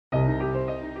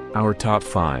Our top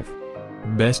 5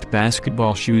 best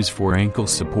basketball shoes for ankle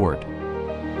support.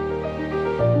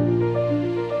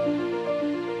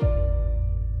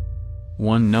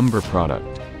 Number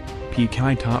product. Peak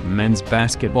High Top Men's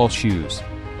Basketball Shoes.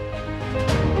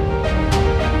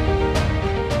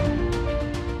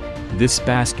 This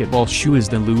basketball shoe is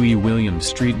the Louis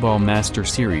Williams Streetball Master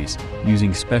Series,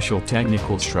 using special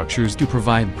technical structures to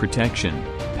provide protection,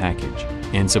 package,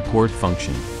 and support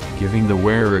function, giving the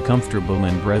wearer a comfortable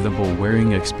and breathable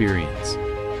wearing experience.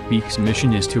 Peak's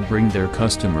mission is to bring their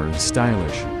customers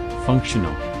stylish,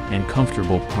 functional, and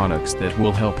comfortable products that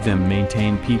will help them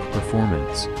maintain peak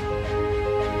performance.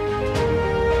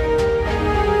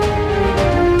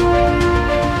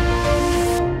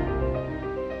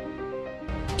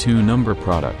 Number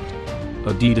product.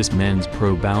 Adidas Men's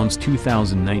Pro Bounce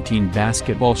 2019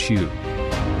 Basketball Shoe.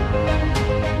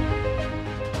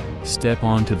 Step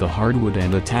onto the hardwood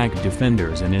and attack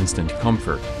defenders in instant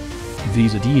comfort.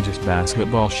 These Adidas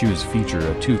basketball shoes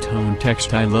feature a two-tone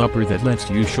textile upper that lets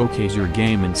you showcase your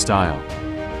game and style.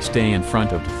 Stay in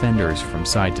front of defenders from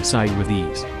side to side with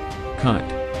ease. Cut,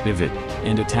 pivot,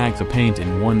 and attack the paint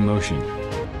in one motion.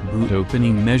 Boot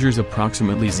opening measures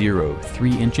approximately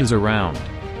 0.3 inches around.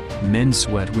 Men's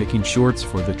sweat-wicking shorts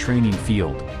for the training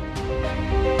field.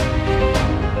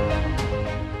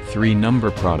 Number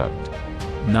product.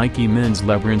 Nike Men's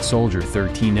Lebron Soldier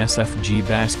 13 SFG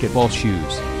Basketball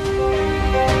Shoes.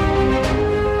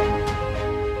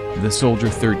 The Soldier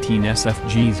 13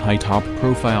 SFG's high-top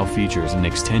profile features an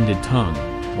extended tongue,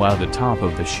 while the top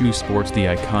of the shoe sports the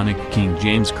iconic King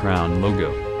James Crown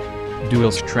logo.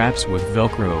 Dual straps with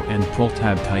Velcro and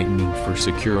pull-tab tightening for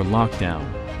secure lockdown.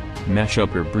 Mesh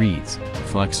upper breathes,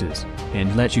 flexes,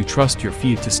 and lets you trust your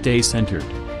feet to stay centered.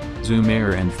 Zoom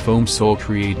Air and foam sole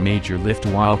create major lift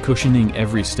while cushioning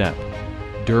every step.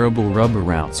 Durable rubber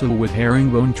outsole with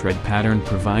herringbone tread pattern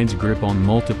provides grip on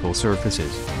multiple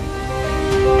surfaces.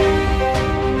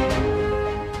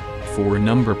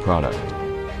 Number product.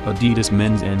 Adidas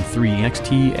Men's N3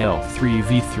 XTL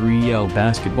 3v3L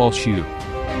Basketball Shoe.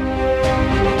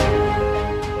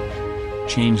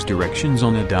 Change directions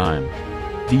on a dime.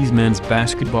 These men's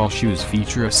basketball shoes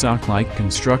feature a sock-like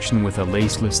construction with a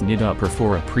laceless knit upper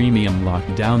for a premium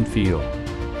lockdown feel.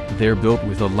 They're built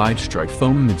with a light strike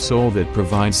foam midsole that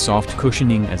provides soft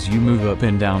cushioning as you move up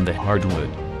and down the hardwood.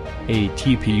 A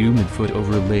TPU midfoot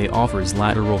overlay offers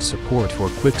lateral support for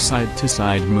quick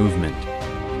side-to-side movement.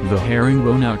 The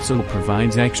herringbone outsole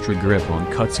provides extra grip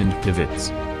on cuts and pivots.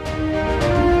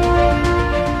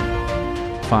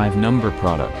 Number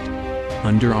product.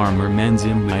 Under Armour Men's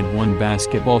Inline 1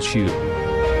 Basketball Shoe.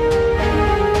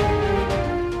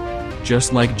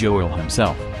 Just like Joel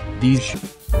himself, these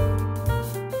shoes.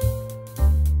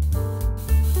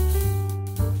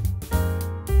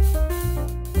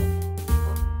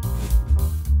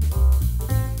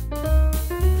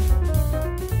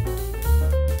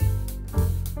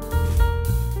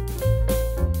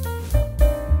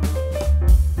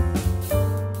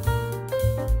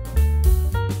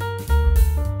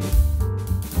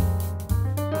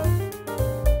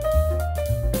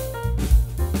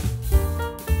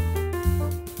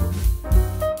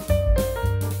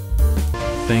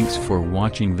 Thanks for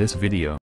watching this video.